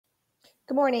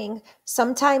Good morning.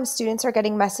 Sometimes students are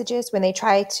getting messages when they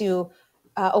try to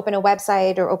open a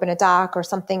website or open a doc or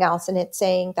something else, and it's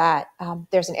saying that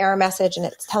there's an error message and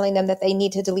it's telling them that they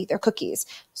need to delete their cookies.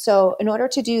 So in order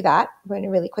to do that, we're going to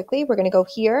really quickly, we're going to go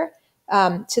here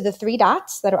to the three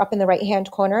dots that are up in the right-hand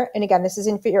corner. And again, this is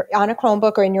if you're on a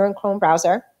Chromebook or in your own Chrome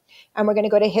browser. And we're going to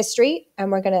go to history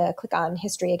and we're going to click on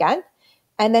history again.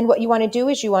 And then what you want to do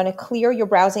is you want to clear your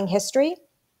browsing history.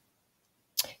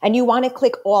 And you want to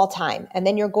click all time, and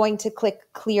then you're going to click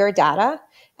clear data,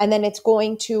 and then it's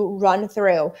going to run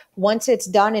through. Once it's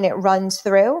done and it runs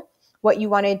through, what you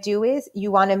want to do is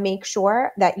you want to make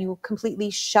sure that you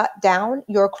completely shut down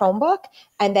your Chromebook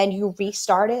and then you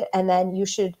restart it, and then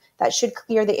that should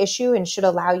clear the issue and should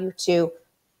allow you to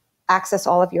access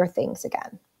all of your things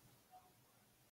again.